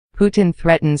Putin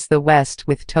threatens the West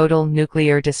with total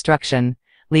nuclear destruction,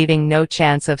 leaving no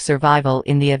chance of survival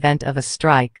in the event of a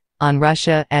strike on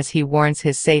Russia, as he warns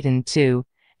his Satan II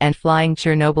and flying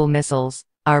Chernobyl missiles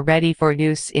are ready for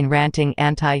use in ranting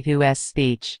anti-US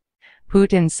speech.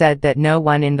 Putin said that no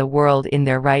one in the world in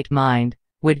their right mind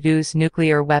would use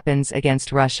nuclear weapons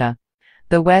against Russia.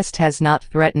 The West has not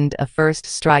threatened a first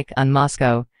strike on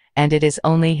Moscow, and it is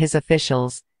only his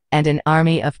officials and an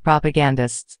army of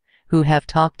propagandists who have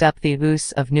talked up the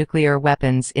use of nuclear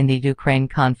weapons in the Ukraine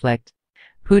conflict.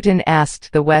 Putin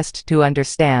asked the West to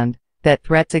understand that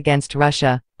threats against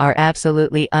Russia are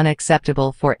absolutely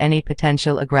unacceptable for any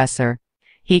potential aggressor.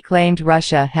 He claimed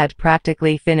Russia had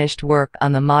practically finished work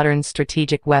on the modern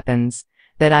strategic weapons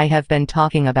that I have been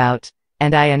talking about,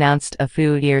 and I announced a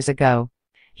few years ago.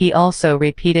 He also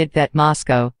repeated that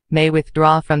Moscow may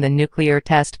withdraw from the nuclear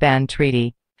test ban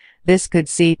treaty. This could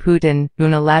see Putin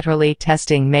unilaterally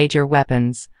testing major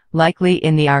weapons, likely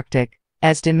in the Arctic,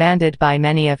 as demanded by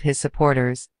many of his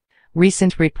supporters.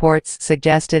 Recent reports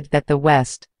suggested that the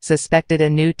West suspected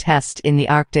a new test in the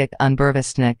Arctic on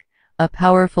Burevestnik, a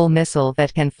powerful missile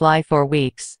that can fly for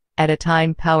weeks at a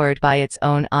time, powered by its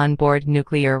own onboard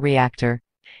nuclear reactor.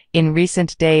 In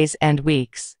recent days and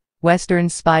weeks, Western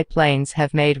spy planes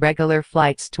have made regular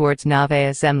flights towards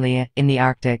Novaya Zemlya in the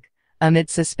Arctic, amid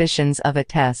suspicions of a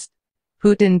test.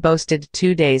 Putin boasted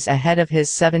 2 days ahead of his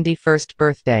 71st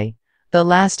birthday the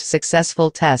last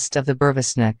successful test of the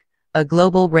Burevestnik, a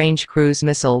global range cruise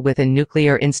missile with a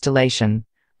nuclear installation,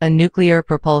 a nuclear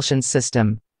propulsion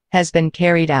system, has been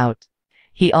carried out.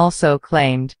 He also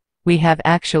claimed, "We have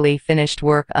actually finished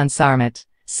work on Sarmat,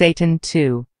 Satan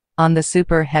II, on the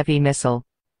Super Heavy missile.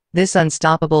 This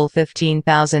unstoppable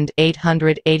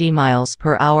 15,880 miles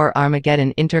per hour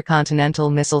Armageddon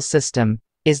intercontinental missile system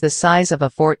is the size of a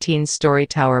 14-story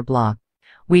tower block.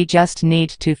 We just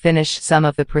need to finish some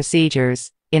of the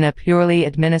procedures in a purely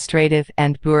administrative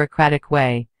and bureaucratic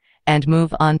way, and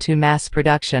move on to mass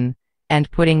production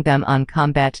and putting them on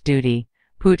combat duty,"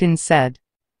 Putin said.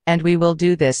 "And we will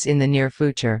do this in the near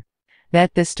future."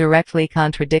 That this directly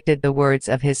contradicted the words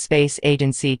of his space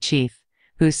agency chief,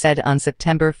 who said on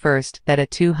September 1 that a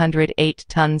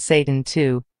 208-ton Satan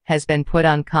II has been put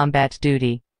on combat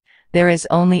duty. There is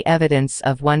only evidence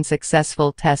of one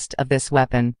successful test of this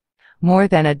weapon. More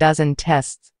than a dozen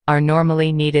tests are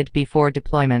normally needed before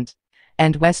deployment,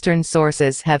 and Western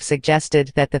sources have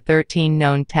suggested that the 13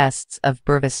 known tests of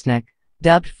Burevestnik,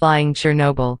 dubbed Flying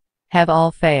Chernobyl, have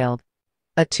all failed.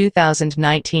 A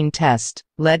 2019 test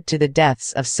led to the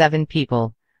deaths of 7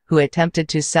 people who attempted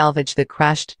to salvage the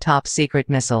crashed top-secret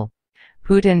missile.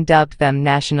 Putin dubbed them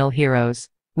national heroes,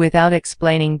 without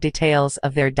explaining details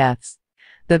of their deaths.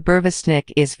 The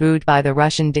Burevestnik is viewed by the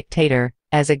Russian dictator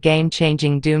as a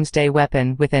game-changing doomsday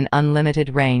weapon with an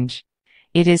unlimited range.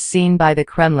 It is seen by the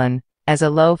Kremlin as a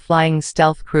low-flying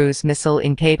stealth cruise missile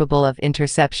incapable of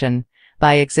interception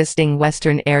by existing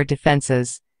Western air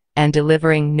defenses, and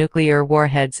delivering nuclear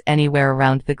warheads anywhere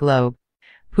around the globe.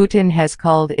 Putin has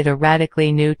called it a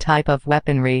radically new type of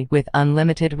weaponry with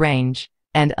unlimited range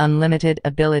and unlimited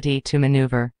ability to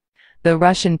maneuver. The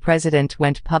Russian president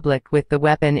went public with the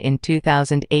weapon in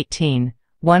 2018,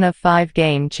 one of 5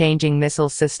 game-changing missile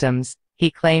systems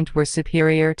he claimed were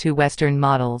superior to Western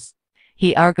models.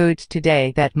 He argued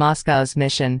today that Moscow's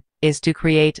mission is to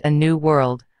create a new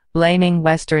world, blaming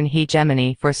Western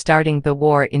hegemony for starting the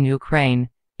war in Ukraine,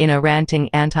 in a ranting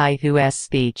anti-US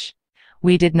speech.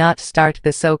 "We did not start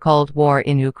the so-called war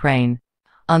in Ukraine.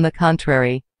 On the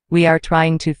contrary, we are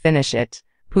trying to finish it,"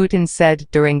 Putin said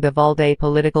during the Valday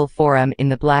political forum in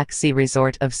the Black Sea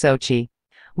resort of Sochi.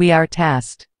 "We are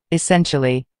tasked,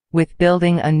 essentially, with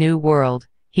building a new world,"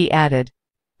 he added.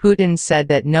 Putin said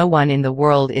that no one in the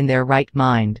world in their right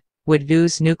mind would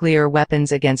use nuclear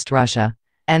weapons against Russia,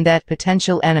 and that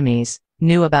potential enemies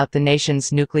knew about the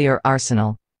nation's nuclear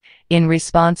arsenal. In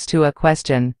response to a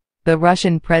question, the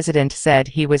Russian president said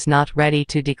he was not ready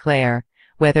to declare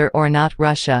whether or not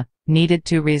Russia needed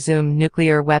to resume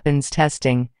nuclear weapons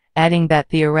testing, adding that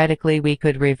theoretically we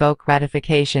could revoke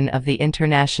ratification of the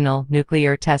International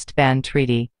Nuclear Test Ban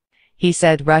Treaty. He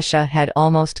said Russia had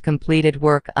almost completed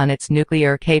work on its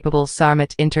nuclear-capable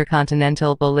Sarmat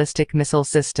intercontinental ballistic missile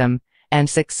system, and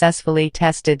successfully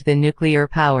tested the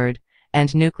nuclear-powered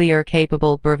and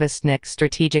nuclear-capable Burevestnik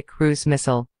strategic cruise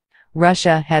missile.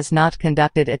 Russia has not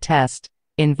conducted a test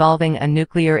involving a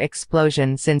nuclear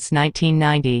explosion since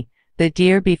 1990, the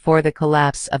year before the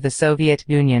collapse of the Soviet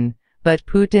Union, but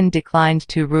Putin declined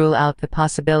to rule out the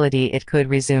possibility it could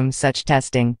resume such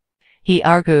testing. He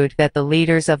argued that the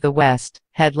leaders of the West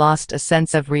had lost a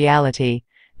sense of reality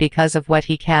because of what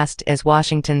he cast as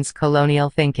Washington's colonial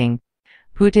thinking.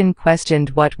 Putin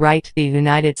questioned what right the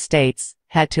United States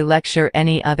had to lecture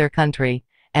any other country,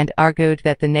 and argued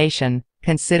that the nation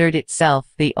considered itself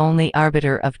the only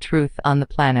arbiter of truth on the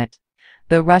planet.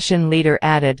 The Russian leader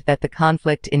added that the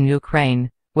conflict in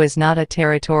Ukraine was not a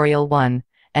territorial one,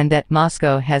 and that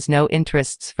Moscow has no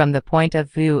interests from the point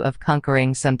of view of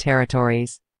conquering some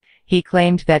territories. He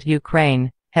claimed that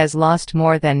Ukraine has lost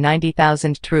more than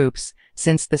 90,000 troops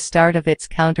since the start of its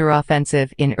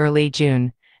counteroffensive in early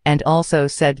June, and also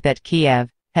said that Kiev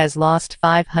has lost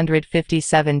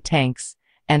 557 tanks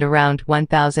and around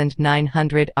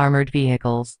 1,900 armored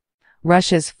vehicles.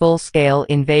 Russia's full-scale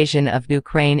invasion of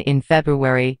Ukraine in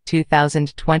February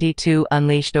 2022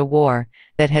 unleashed a war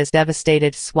that has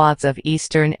devastated swaths of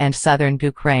eastern and southern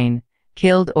Ukraine,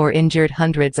 killed or injured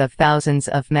hundreds of thousands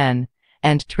of men,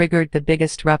 and triggered the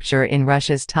biggest rupture in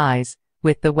Russia's ties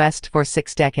with the West for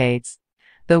 6 decades.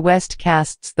 The West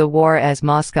casts the war as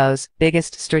Moscow's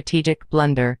biggest strategic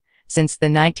blunder since the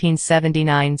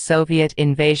 1979 Soviet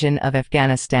invasion of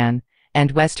Afghanistan,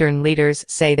 and Western leaders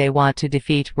say they want to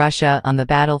defeat Russia on the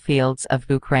battlefields of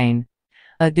Ukraine.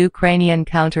 A Ukrainian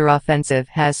counteroffensive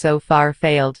has so far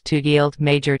failed to yield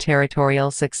major territorial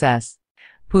success.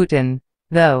 Putin,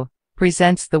 though,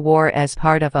 presents the war as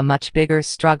part of a much bigger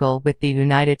struggle with the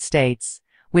United States,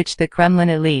 which the Kremlin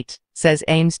elite says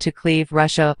aims to cleave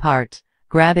Russia apart,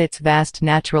 grab its vast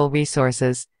natural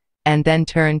resources, and then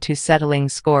turn to settling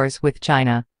scores with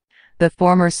China. The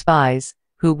former spies,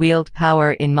 who wield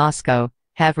power in Moscow,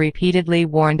 have repeatedly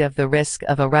warned of the risk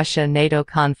of a Russia-NATO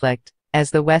conflict as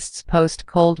the West's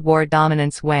post-Cold War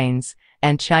dominance wanes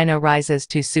and China rises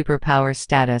to superpower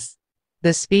status.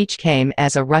 The speech came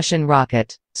as a Russian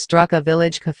rocket struck a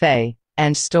village cafe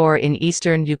and store in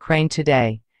eastern Ukraine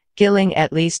today, killing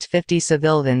at least 50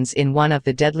 civilians in one of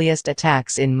the deadliest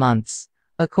attacks in months,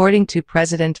 according to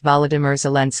President Volodymyr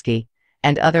Zelensky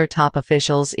and other top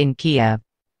officials in Kiev.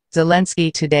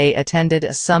 Zelensky today attended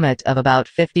a summit of about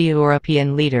 50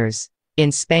 European leaders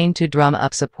in Spain to drum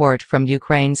up support from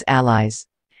Ukraine's allies.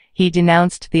 He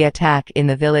denounced the attack in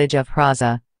the village of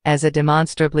Hraza as a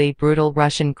demonstrably brutal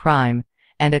Russian crime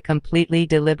and a completely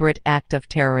deliberate act of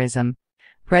terrorism.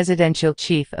 Presidential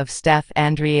Chief of Staff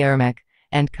Andriy Yermak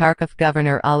and Kharkov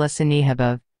Governor Alla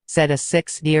Sinihubov said a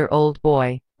 6-year-old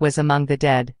boy was among the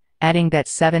dead, adding that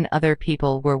 7 other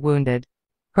people were wounded.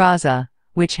 Hraza,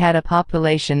 which had a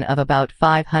population of about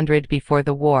 500 before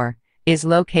the war, is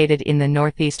located in the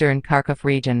northeastern Kharkov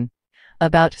region.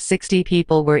 About 60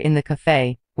 people were in the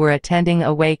cafe, were attending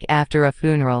a wake after a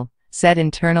funeral, said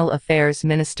Internal Affairs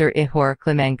Minister Ihor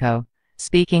Klimenko,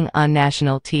 speaking on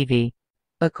national TV.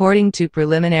 According to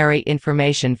preliminary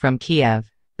information from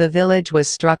Kiev, the village was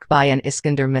struck by an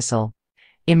Iskander missile.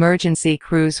 Emergency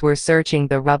crews were searching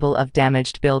the rubble of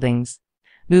damaged buildings.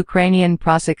 Ukrainian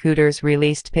prosecutors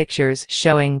released pictures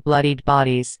showing bloodied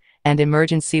bodies and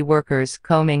emergency workers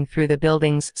combing through the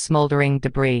building's smoldering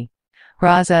debris.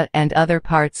 Hraza and other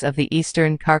parts of the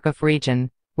eastern Kharkov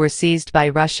region were seized by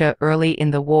Russia early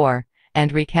in the war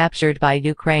and recaptured by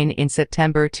Ukraine in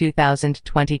September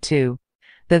 2022.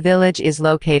 The village is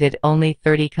located only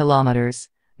 30 kilometers,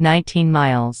 19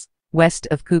 miles, west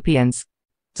of Kupiansk.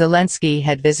 Zelensky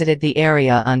had visited the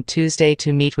area on Tuesday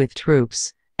to meet with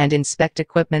troops and inspect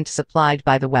equipment supplied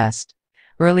by the West.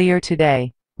 Earlier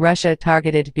today, Russia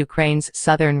targeted Ukraine's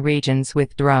southern regions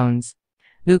with drones.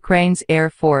 Ukraine's Air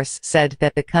Force said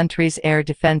that the country's air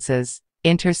defenses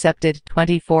intercepted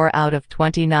 24 out of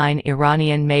 29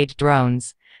 Iranian-made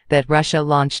drones that Russia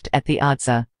launched at the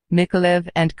Odsa, Mykolaiv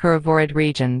and Kuravorod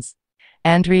regions.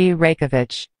 Andriy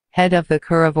Rakovich, head of the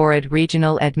Kuravorod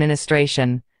Regional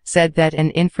Administration, said that an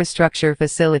infrastructure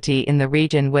facility in the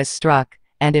region was struck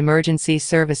and emergency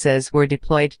services were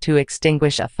deployed to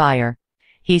extinguish a fire.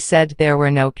 He said there were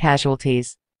no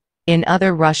casualties. In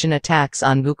other Russian attacks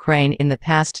on Ukraine in the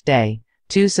past day,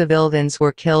 2 civilians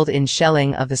were killed in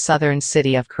shelling of the southern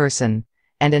city of Kherson,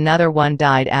 and another one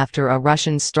died after a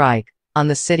Russian strike on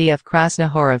the city of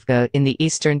Krasnohorovka in the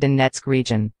eastern Donetsk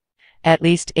region. At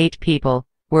least 8 people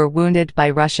were wounded by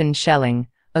Russian shelling,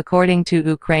 according to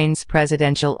Ukraine's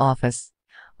presidential office.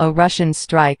 A Russian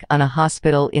strike on a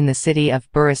hospital in the city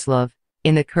of Borislav,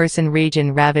 in the Kherson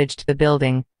region ravaged the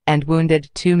building and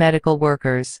wounded 2 medical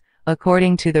workers,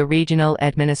 according to the regional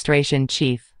administration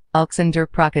chief, Alexander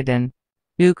Prokhodin.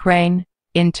 Ukraine,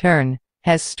 in turn,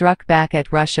 has struck back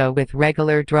at Russia with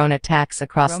regular drone attacks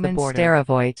across the border.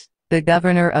 Starovoyt, the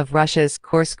governor of Russia's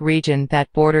Kursk region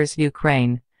that borders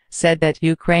Ukraine, said that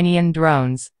Ukrainian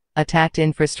drones attacked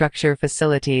infrastructure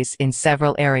facilities in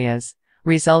several areas,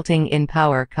 resulting in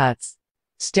power cuts.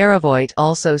 Starovoyt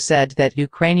also said that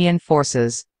Ukrainian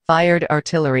forces fired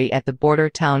artillery at the border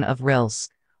town of Rilsk,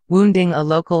 wounding a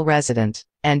local resident,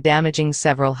 and damaging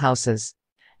several houses.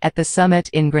 At the summit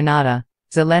in Grenada,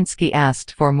 Zelensky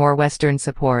asked for more Western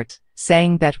support,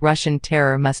 saying that Russian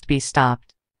terror must be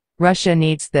stopped. Russia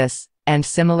needs this, and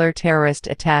similar terrorist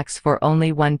attacks for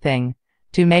only one thing: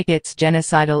 to make its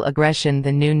genocidal aggression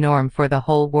the new norm for the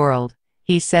whole world,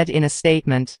 he said in a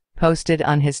statement, posted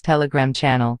on his Telegram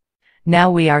channel.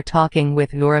 Now we are talking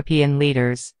with European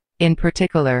leaders, in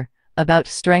particular, about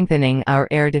strengthening our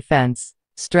air defense,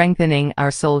 strengthening our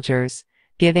soldiers,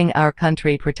 giving our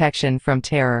country protection from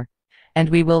terror. And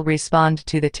we will respond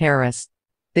to the terrorists.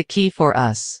 The key for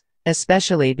us,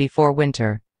 especially before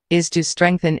winter, is to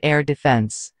strengthen air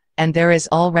defense, and there is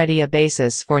already a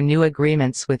basis for new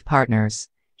agreements with partners,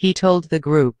 he told the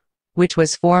group, which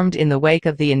was formed in the wake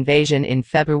of the invasion in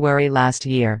February last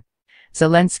year.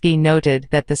 Zelensky noted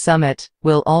that the summit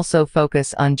will also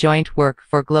focus on joint work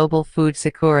for global food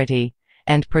security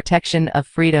and protection of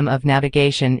freedom of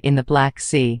navigation in the Black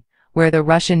Sea, where the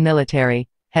Russian military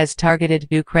has targeted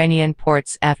Ukrainian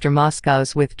ports after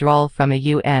Moscow's withdrawal from a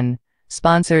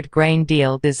UN-sponsored grain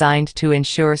deal designed to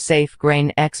ensure safe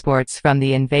grain exports from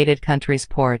the invaded country's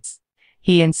ports.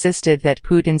 He insisted that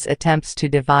Putin's attempts to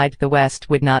divide the West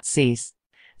would not cease.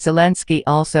 Zelensky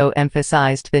also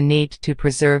emphasized the need to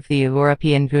preserve the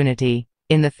European unity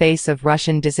in the face of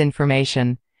Russian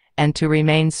disinformation, and to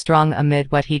remain strong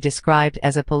amid what he described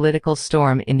as a political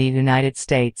storm in the United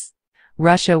States.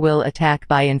 Russia will attack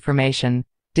by information,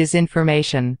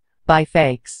 disinformation, by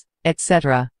fakes,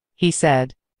 etc., he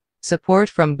said. Support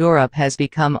from Europe has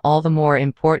become all the more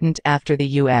important after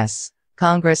the U.S.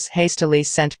 Congress hastily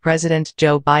sent President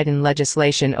Joe Biden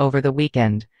legislation over the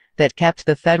weekend that kept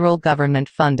the federal government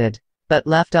funded, but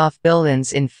left off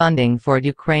billions in funding for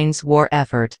Ukraine's war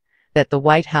effort that the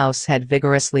White House had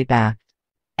vigorously backed.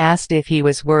 Asked if he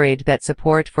was worried that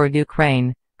support for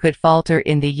Ukraine could falter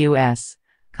in the U.S.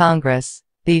 Congress,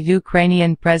 the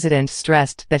Ukrainian president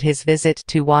stressed that his visit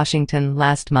to Washington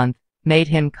last month made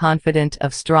him confident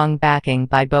of strong backing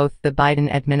by both the Biden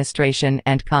administration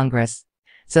and Congress.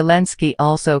 Zelensky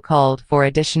also called for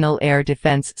additional air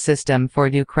defense system for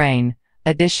Ukraine,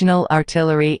 additional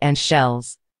artillery and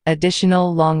shells,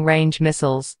 additional long-range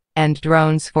missiles, and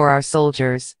drones for our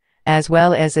soldiers, as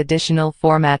well as additional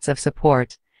formats of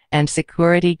support and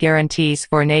security guarantees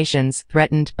for nations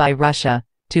threatened by Russia,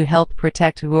 to help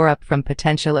protect Europe from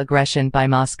potential aggression by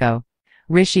Moscow.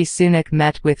 Rishi Sunak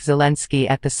met with Zelensky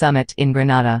at the summit in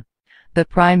Grenada. The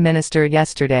Prime Minister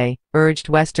yesterday urged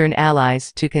Western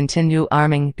allies to continue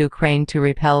arming Ukraine to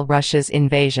repel Russia's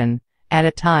invasion, at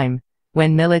a time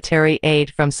when military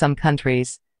aid from some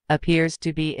countries appears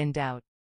to be in doubt.